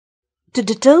To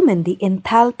determine the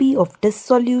enthalpy of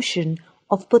dissolution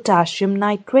of potassium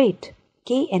nitrate,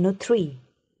 KNO3.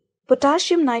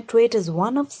 Potassium nitrate is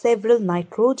one of several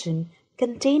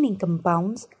nitrogen-containing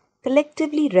compounds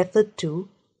collectively referred to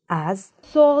as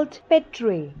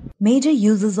saltpetre. Major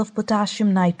uses of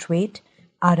potassium nitrate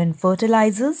are in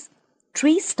fertilizers,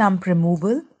 tree stump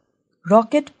removal,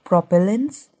 rocket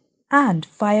propellants, and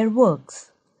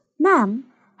fireworks. Ma'am,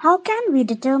 how can we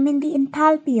determine the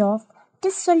enthalpy of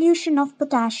dissolution of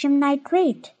potassium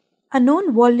nitrate? A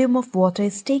known volume of water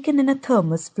is taken in a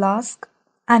thermos flask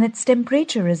and its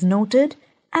temperature is noted,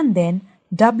 and then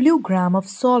W gram of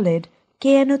solid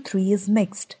KNO3 is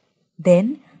mixed.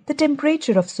 Then the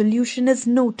temperature of solution is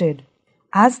noted.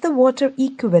 As the water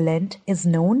equivalent is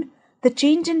known, the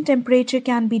change in temperature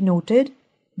can be noted,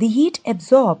 the heat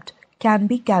absorbed can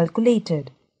be calculated.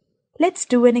 Let's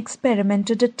do an experiment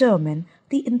to determine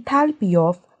the enthalpy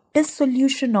of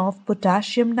dissolution of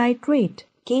potassium nitrate,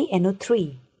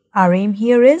 KNO3. Our aim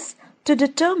here is to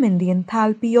determine the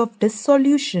enthalpy of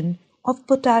dissolution of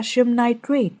potassium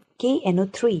nitrate,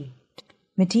 KNO3.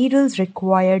 Materials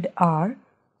required are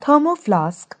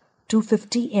thermoflask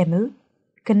 250 ml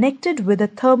connected with a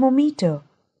thermometer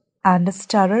and a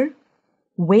stirrer,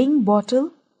 weighing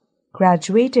bottle,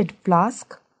 graduated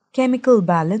flask, chemical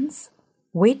balance,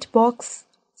 weight box,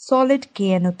 solid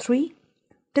KNO3,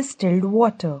 distilled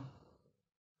water.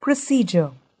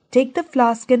 Procedure. Take the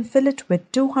flask and fill it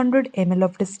with 200 ml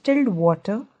of distilled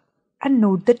water and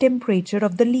note the temperature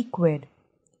of the liquid,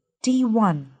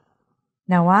 T1.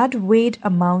 Now add weighed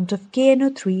amount of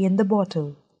KNO3 in the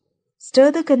bottle.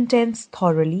 Stir the contents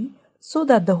thoroughly so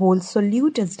that the whole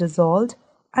solute is dissolved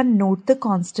and note the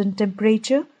constant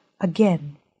temperature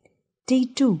again,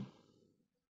 T2.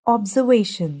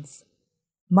 Observations.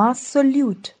 Mass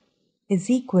solute is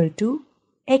equal to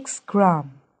X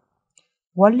gram.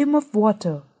 Volume of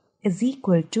water is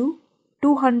equal to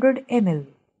 200 ml.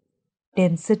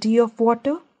 Density of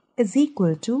water is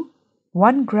equal to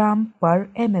 1 gram per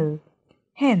ml.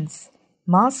 Hence,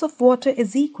 mass of water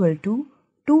is equal to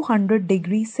 200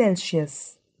 degrees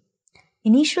Celsius.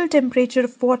 Initial temperature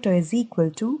of water is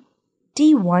equal to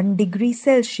T1 degrees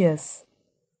Celsius.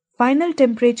 Final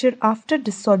temperature after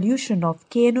dissolution of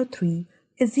KNO3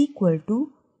 is equal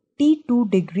to T2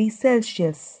 degrees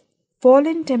Celsius. Fall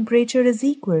in temperature is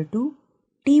equal to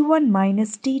T1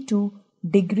 minus T2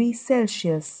 degrees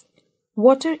Celsius.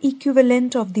 Water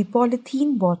equivalent of the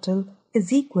polythene bottle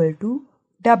is equal to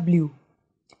W.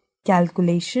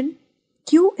 Calculation.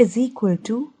 Q is equal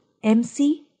to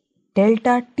MC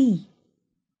delta T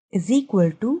is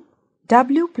equal to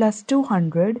W plus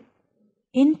 200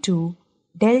 into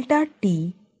delta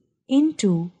T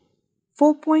into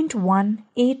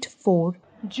 4.184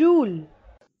 joule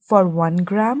for 1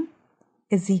 gram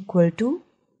is equal to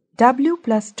W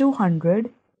plus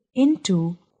 200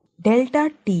 into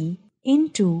delta T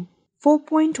into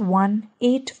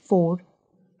 4.184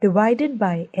 divided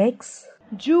by X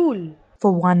joule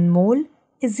for 1 mole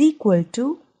is equal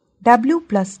to W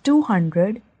plus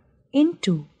 200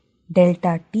 into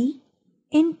delta T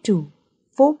into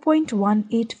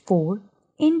 4.184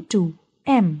 into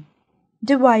M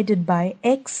divided by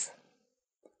X.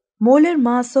 Molar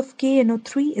mass of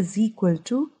KNO3 is equal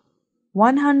to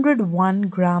 101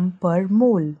 gram per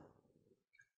mole.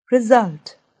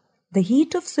 Result. The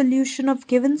heat of solution of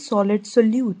given solid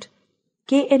solute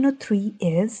KNO3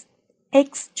 is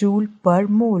X joule per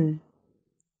mole.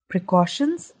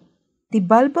 Precautions. The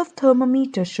bulb of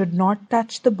thermometer should not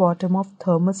touch the bottom of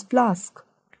thermos flask.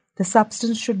 The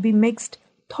substance should be mixed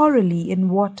thoroughly in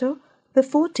water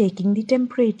before taking the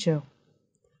temperature.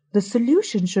 The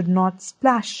solution should not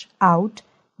splash out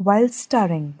while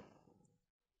stirring.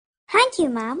 Thank you,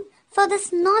 ma'am, for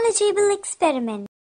this knowledgeable experiment.